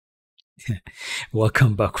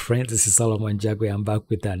Welcome back, friends. This is Solomon Jagwe. I'm back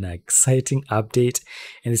with an exciting update,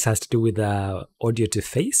 and this has to do with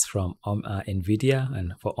Audio2Face from NVIDIA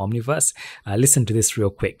and for Omniverse. Listen to this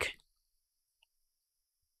real quick.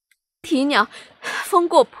 啼鸟，风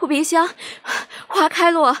过扑鼻香，花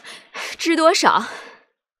开落，知多少？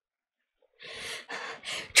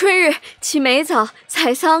春日起梅草，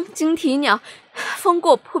采桑惊啼鸟，风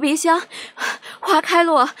过扑鼻香，花开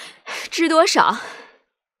落，知多少？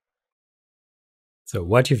 So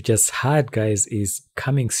what you've just heard, guys, is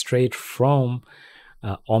coming straight from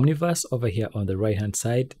Omniverse over here on the right hand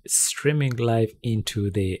side, streaming live into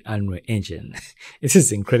the Unreal Engine. This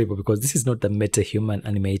is incredible because this is not the MetaHuman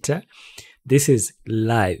animator. This is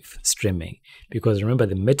live streaming, because remember,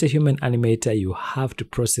 the MetaHuman animator, you have to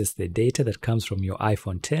process the data that comes from your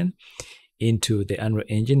iPhone 10 into the Unreal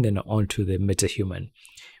Engine, then onto the MetaHuman.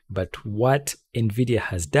 But what NVIDIA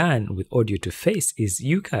has done with Audio2Face is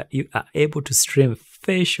you are able to stream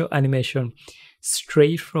facial animation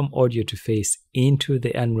straight from Audio2Face into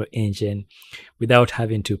the Unreal Engine without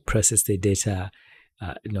having to process the data.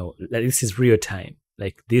 Like this is real time.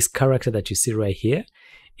 Like this character that you see right here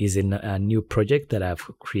is in a new project that I've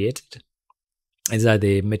created. These are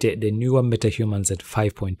the newer MetaHumans at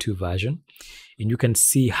 5.2 version, and you can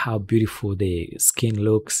see how beautiful the skin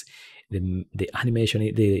looks. The animation,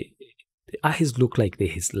 the eyes look like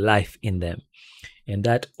there is life in them, and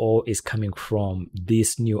that all is coming from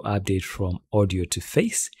this new update from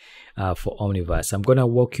Audio2Face for Omniverse. I'm gonna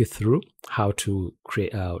walk you through how to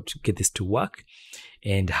create, to get this to work,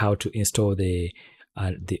 and how to install the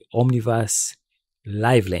Omniverse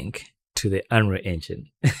live link to the Unreal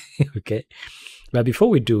Engine. Okay, but before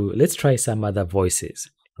we do, let's try some other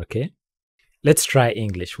voices. Okay. Let's try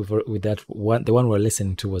English with that one. The one we're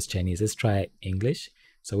listening to was Chinese. Let's try English.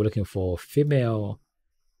 So we're looking for female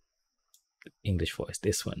English voice.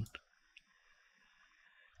 This one,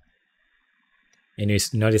 and you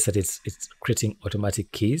notice that it's creating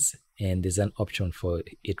automatic keys, and there's an option for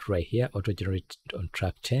it right here, auto generate on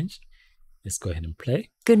track change. Let's go ahead and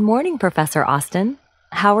play. Good morning, Professor Austin.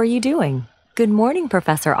 How are you doing? Good morning,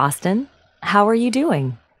 Professor Austin. How are you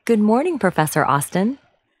doing? Good morning, Professor Austin.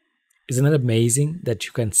 Isn't it amazing that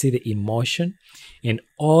you can see the emotion, and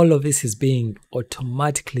all of this is being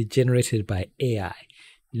automatically generated by AI?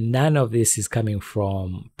 None of this is coming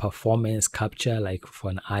from performance capture like for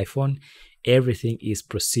an iPhone. Everything is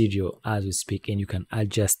procedural as we speak, and you can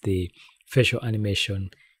adjust the facial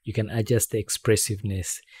animation, you can adjust the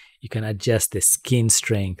expressiveness, you can adjust the skin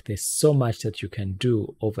strength. There's so much that you can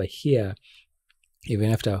do over here,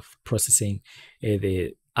 even after processing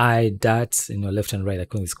the eye dots, left and right. I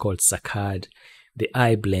think it's called saccade, the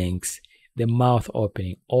eye blinks, the mouth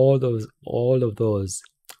opening. All of those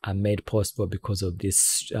are made possible because of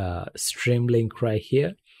this stream link right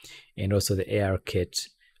here, and also the ARKit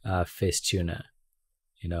face tuner.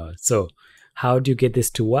 So how do you get this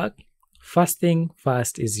to work? First thing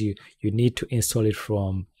first is you need to install it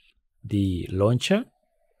from the launcher.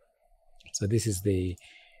 So this is the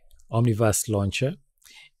Omniverse launcher,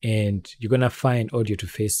 and you're gonna find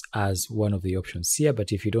Audio2Face as one of the options here.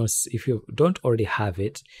 But if you don't already have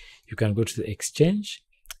it, you can go to the Exchange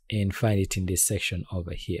and find it in this section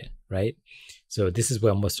over here, right? So this is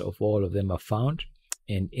where most of all of them are found,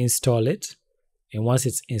 and install it. And once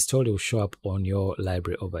it's installed, it will show up on your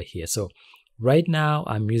library over here. So right now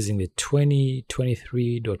I'm using the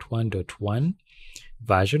 2023.1.1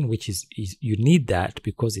 version, which is you need that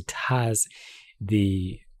because it has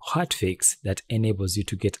the hotfix that enables you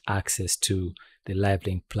to get access to the Live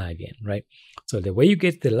Link plugin, right? So the way you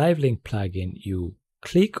get the Live Link plugin, you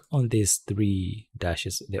click on these three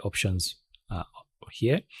dashes, the options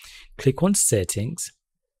here, click on Settings,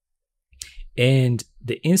 and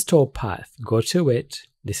the install path, go to it.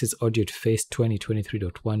 This is Audio2Face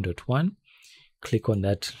 2023.1.1. Click on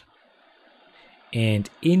that, and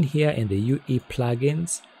in here in the UE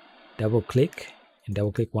plugins, double click and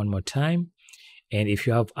double click one more time. And if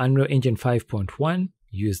you have Unreal Engine 5.1,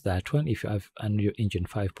 use that one. If you have Unreal Engine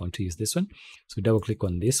 5.2, use this one. So double click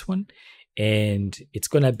on this one, and it's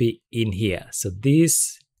gonna be in here. So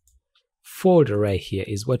this folder right here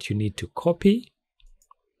is what you need to copy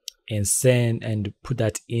and send and put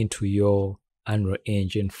that into your Unreal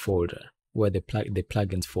Engine folder, where the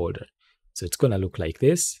plugins folder. So it's gonna look like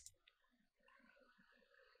this.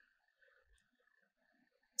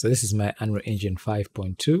 So this is my Unreal Engine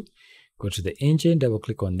 5.2. Go to the engine, double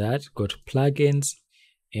click on that, go to plugins,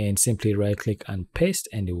 and simply right click and paste,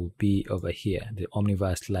 and it will be over here, the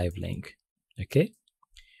Omniverse live link. Okay,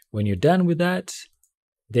 when you're done with that,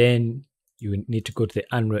 then you need to go to the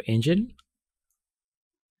Unreal Engine.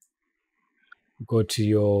 go to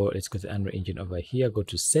your, let's go to Unreal Engine over here, go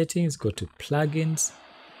to settings, go to plugins.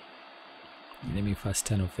 Let me first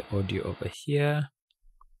turn off the audio over here.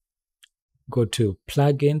 Go to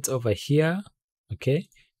plugins over here, okay,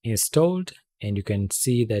 installed, and you can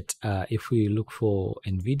see that if we look for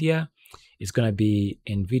NVIDIA, it's going to be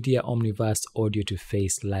NVIDIA Omniverse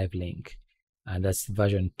Audio2Face Live Link, and that's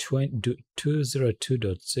version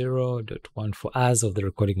 202.0.14 as of the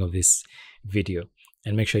recording of this video.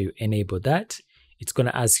 And make sure you enable that. It's going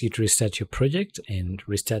to ask you to restart your project, and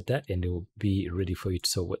restart that, and it will be ready for you.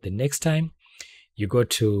 So what the next time you go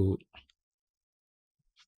to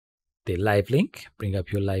the live link, bring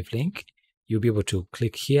up your live link, you'll be able to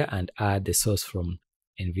click here and add the source from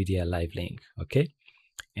NVIDIA Live Link, okay?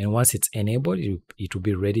 And once it's enabled, it will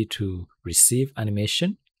be ready to receive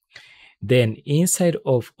animation. Then inside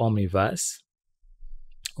of Omniverse,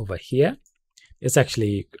 over here, it's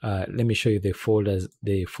actually, let me show you the folder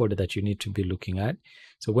that you need to be looking at.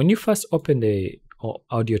 So when you first open the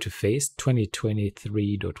Audio2Face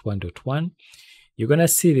 2023.1.1, you're going to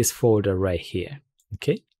see this folder right here,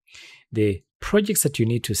 okay? The projects that you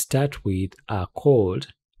need to start with are called,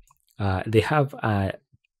 they have a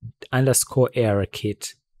underscore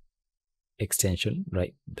ARKit extension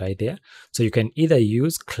right there. So you can either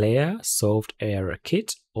use Clear Soft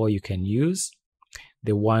ARKit, or you can use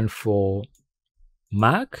the one for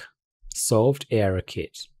Mac, Soft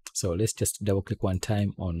ARKit. So let's just double click one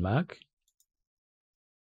time on Mac.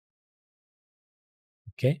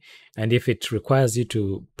 Okay, and if it requires you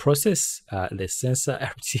to process the sensor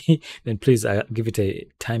RT, then please give it a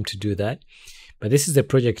time to do that. But this is a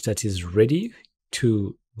project that is ready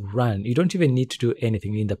to run. You don't even need to do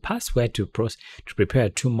anything. In the past, we had to prepare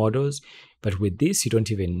two models, but with this, you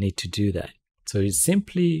don't even need to do that. So you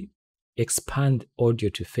simply expand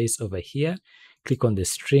Audio2Face over here, click on the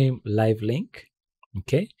stream live link,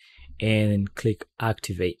 okay, and click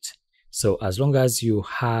activate. So as long as you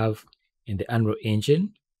have in the Unreal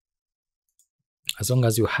Engine, as long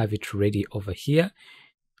as you have it ready over here.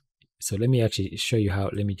 So let me actually show you how.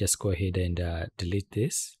 Let me just go ahead and delete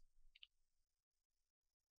this.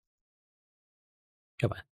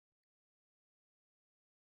 Come on.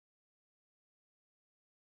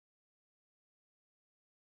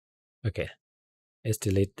 Okay, let's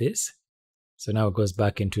delete this. So now it goes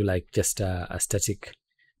back into like just a static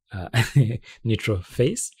neutral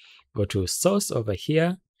face. Go to source over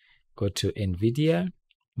here, go to NVIDIA.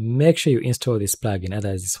 Make sure you install this plugin,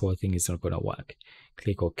 otherwise this whole thing is not going to work.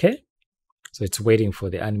 Click OK. So it's waiting for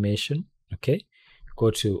the animation. Okay,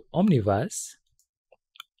 go to Omniverse,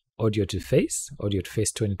 Audio2Face,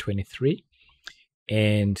 Audio2Face 2023,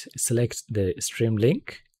 and select the stream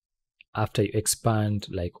link. After you expand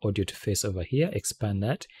like Audio2Face over here, expand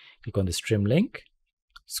that, click on the stream link,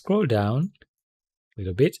 scroll down a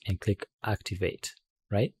little bit and click activate,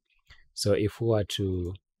 right? So if we were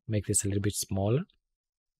to make this a little bit smaller,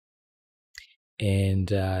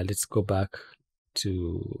 and let's go back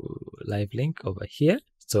to live link over here.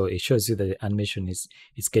 So it shows you that the animation is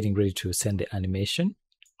getting ready to send the animation.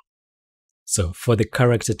 So for the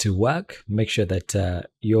character to work, make sure that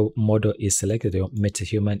your model is selected, your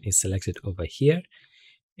MetaHuman is selected over here.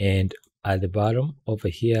 And at the bottom over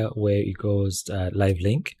here where it goes live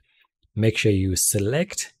link, make sure you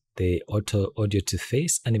select the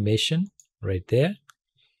Audio2Face animation right there.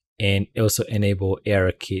 And also enable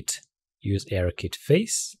ARKit, use ARKit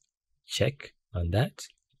face, check on that.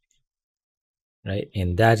 Right,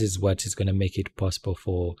 and that is what is going to make it possible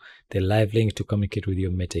for the live link to communicate with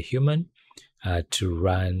your MetaHuman to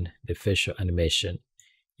run the facial animation.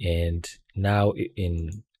 And now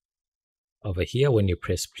in over here, when you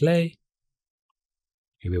press play,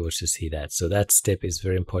 you'll be able to see that. So that step is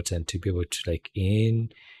very important to be able to, like,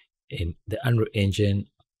 in the Unreal Engine,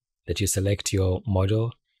 that you select your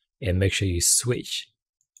model and make sure you switch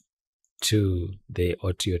to the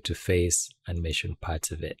Audio2Face animation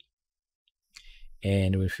part of it.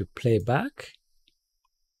 And if you play back,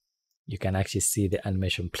 you can actually see the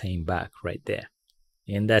animation playing back right there.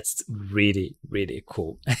 And that's really, really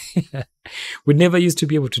cool. We never used to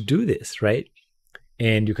be able to do this, right?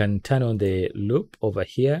 And you can turn on the loop over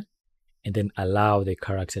here and then allow the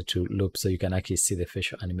character to loop so you can actually see the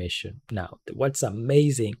facial animation. Now, what's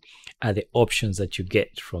amazing are the options that you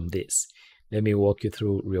get from this. Let me walk you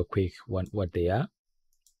through real quick what they are.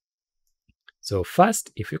 So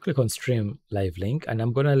first, if you click on stream live link, and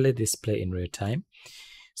I'm going to let this play in real time.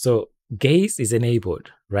 So gaze is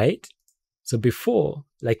enabled, right? So before,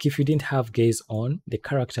 like if you didn't have gaze on, the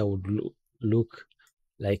character would look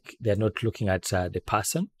like they're not looking at the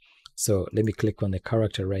person. So let me click on the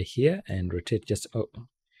character right here and rotate just, oh,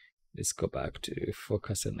 let's go back to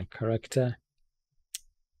focus on the character.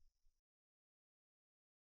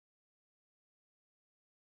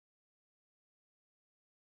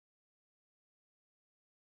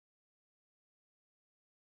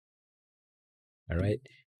 All right.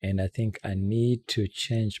 And I think I need to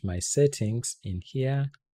change my settings in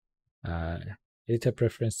here. Editor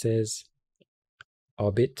preferences,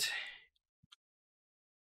 orbit,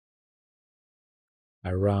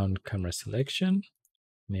 around camera selection,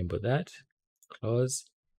 enable that, close.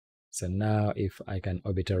 So now if I can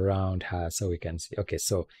orbit around her so we can see, okay,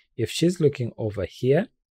 so if she's looking over here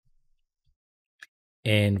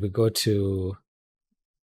and we go to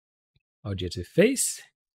Audio2Face,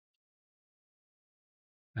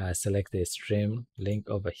 select the stream link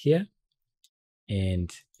over here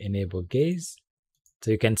and enable gaze. So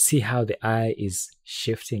you can see how the eye is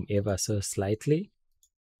shifting ever so slightly.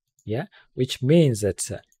 Yeah, which means that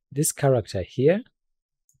this character here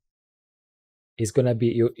is going to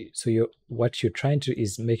be what you're trying to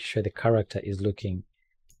is make sure the character is looking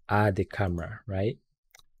at the camera, right?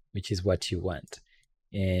 Which is what you want.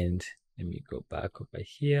 And let me go back over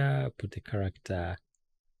here, put the character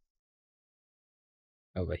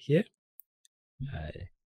over here,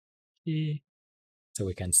 so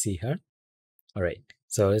we can see her. All right,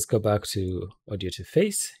 so let's go back to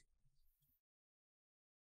Audio2Face.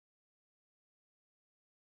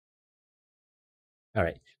 All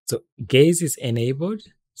right, so gaze is enabled,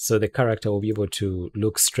 so the character will be able to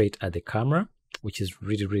look straight at the camera, which is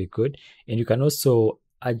really, really good. And you can also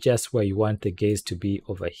adjust where you want the gaze to be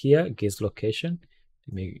over here, gaze location.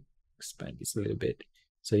 Let me expand this a little bit.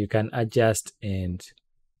 So you can adjust and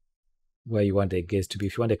where you want the gaze to be.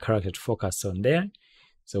 If you want the character to focus on there.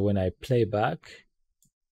 So when I play back,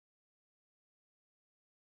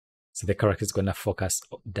 so the character is going to focus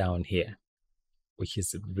down here, which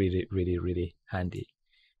is really, really, really handy.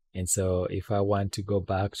 And so if I want to go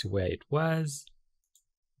back to where it was,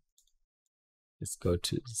 let's go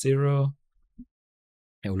to 0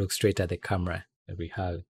 and we'll look straight at the camera that we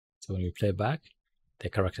have. So when we play back, the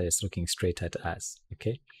character is looking straight at us.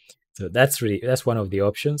 Okay, so that's one of the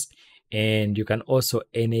options. And you can also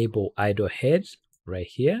enable idle head right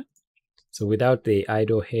here. So without the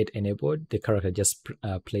idle head enabled, the character just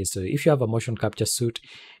plays. So if you have a motion capture suit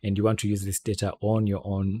and you want to use this data on your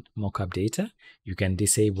own mockup data, you can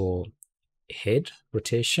disable head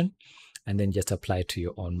rotation and then just apply it to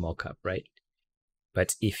your own mockup, right?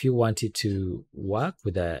 But if you want it to work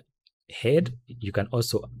with a head, you can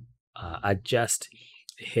also adjust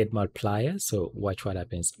head multiplier. So watch what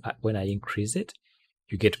happens when I increase it.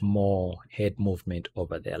 You get more head movement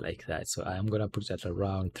over there like that. So I'm going to put that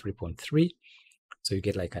around 3.3. So you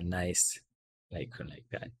get like a nice icon like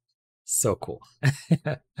that. So cool.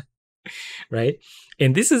 Right?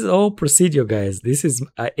 And this is all procedure, guys. This is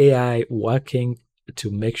AI working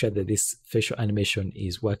to make sure that this facial animation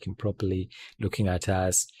is working properly, looking at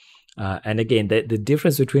us. And again, the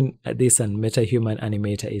difference between this and MetaHuman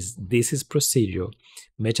Animator is this is procedural.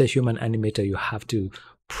 MetaHuman Animator, you have to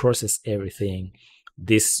process everything.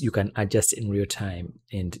 This you can adjust in real time,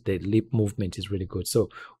 and the lip movement is really good. So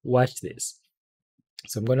watch this.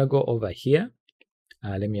 So I'm going to go over here.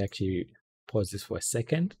 Let me actually pause this for a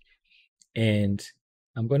second. And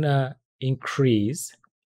I'm going to increase.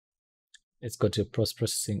 Let's go to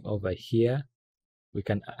post-processing over here. We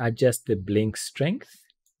can adjust the blink strength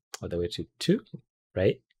all the way to 2,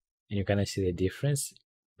 right? And you can see the difference,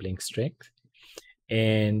 blink strength.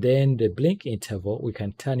 And then the blink interval, we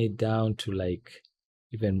can turn it down to like,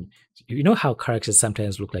 even, you know how characters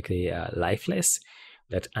sometimes look like they are lifeless,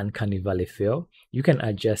 that uncanny valley feel. You can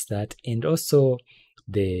adjust that. And also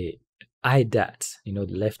the eye dart, the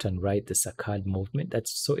left and right, the saccade movement,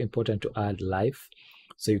 that's so important to add life.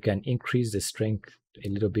 So you can increase the strength a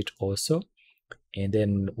little bit also. And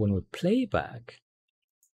then when we play back,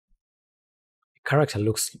 the character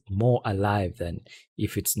looks more alive than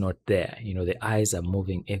if it's not there. The eyes are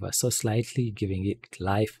moving ever so slightly, giving it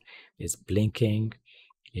life. It's blinking.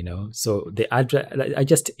 So I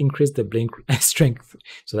just increased the blink strength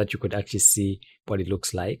so that you could actually see what it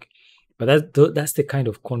looks like. But that's the kind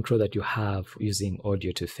of control that you have using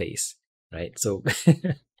Audio2Face, right? So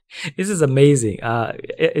this is amazing.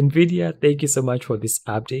 NVIDIA, thank you so much for this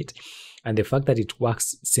update. And the fact that it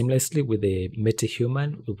works seamlessly with the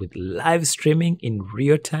MetaHuman, with live streaming in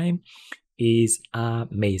real time, is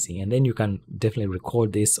amazing. And then you can definitely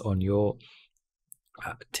record this on your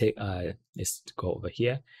let's go over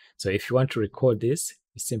here. So if you want to record this,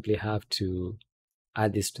 you simply have to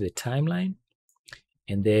add this to the timeline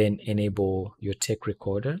and then enable your tech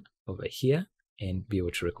recorder over here and be able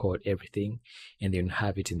to record everything and then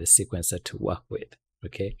have it in the sequencer to work with.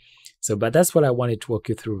 Okay, so but that's what I wanted to walk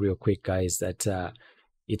you through real quick, guys, that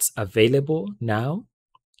it's available now.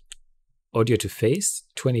 Audio2Face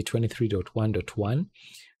 2023.1.1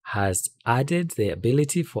 has added the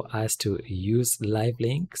ability for us to use live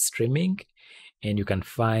link streaming and you can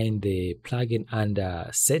find the plugin under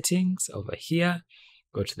settings over here.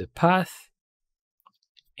 Go to the path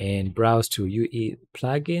and browse to UE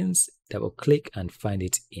plugins, double click and find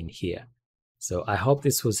it in here. So I hope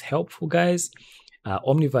this was helpful, guys.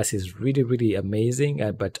 Omniverse is really amazing,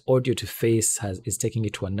 but Audio2Face is taking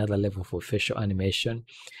it to another level for facial animation,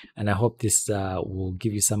 and I hope this will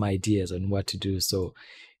give you some ideas on what to do. So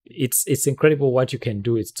it's incredible what you can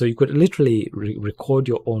do. So you could literally record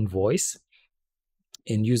your own voice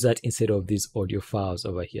and use that instead of these audio files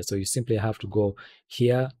over here. So you simply have to go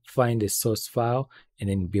here, find a source file, and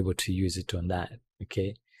then be able to use it on that.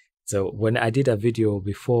 Okay. So when I did a video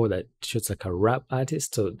before that shows like a rap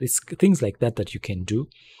artist, so it's things like that you can do.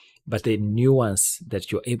 But the nuance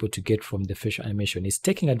that you're able to get from the facial animation is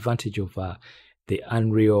taking advantage of the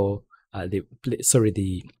Unreal, the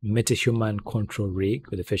MetaHuman control rig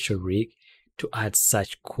or the facial rig to add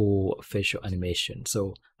such cool facial animation.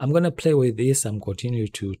 So I'm going to play with this. I'm continuing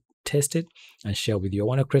to test it and share with you. I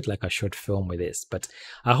want to create like a short film with this, but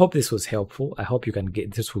I hope this was helpful. I hope you can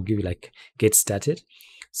this will give you like get started.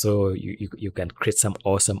 So you can create some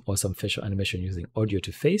awesome facial animation using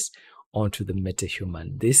Audio2Face onto the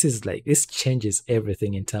MetaHuman. This changes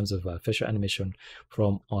everything in terms of facial animation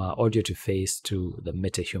from Audio2Face to the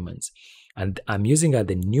MetaHumans. And I'm using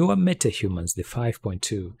the newer MetaHumans, the 5.2,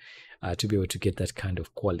 to be able to get that kind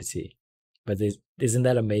of quality. But isn't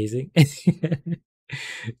that amazing?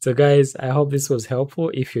 So guys, I hope this was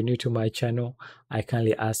helpful. If you're new to my channel, I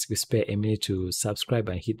kindly ask you spare a minute to subscribe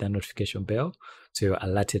and hit that notification bell so you're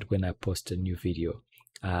alerted when I post a new video.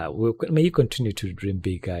 May you continue to dream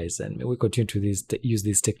big, guys, and may we continue to use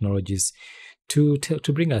these technologies to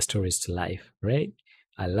bring our stories to life, right?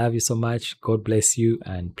 I love you so much. God bless you,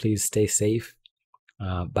 and please stay safe.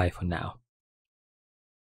 Bye for now.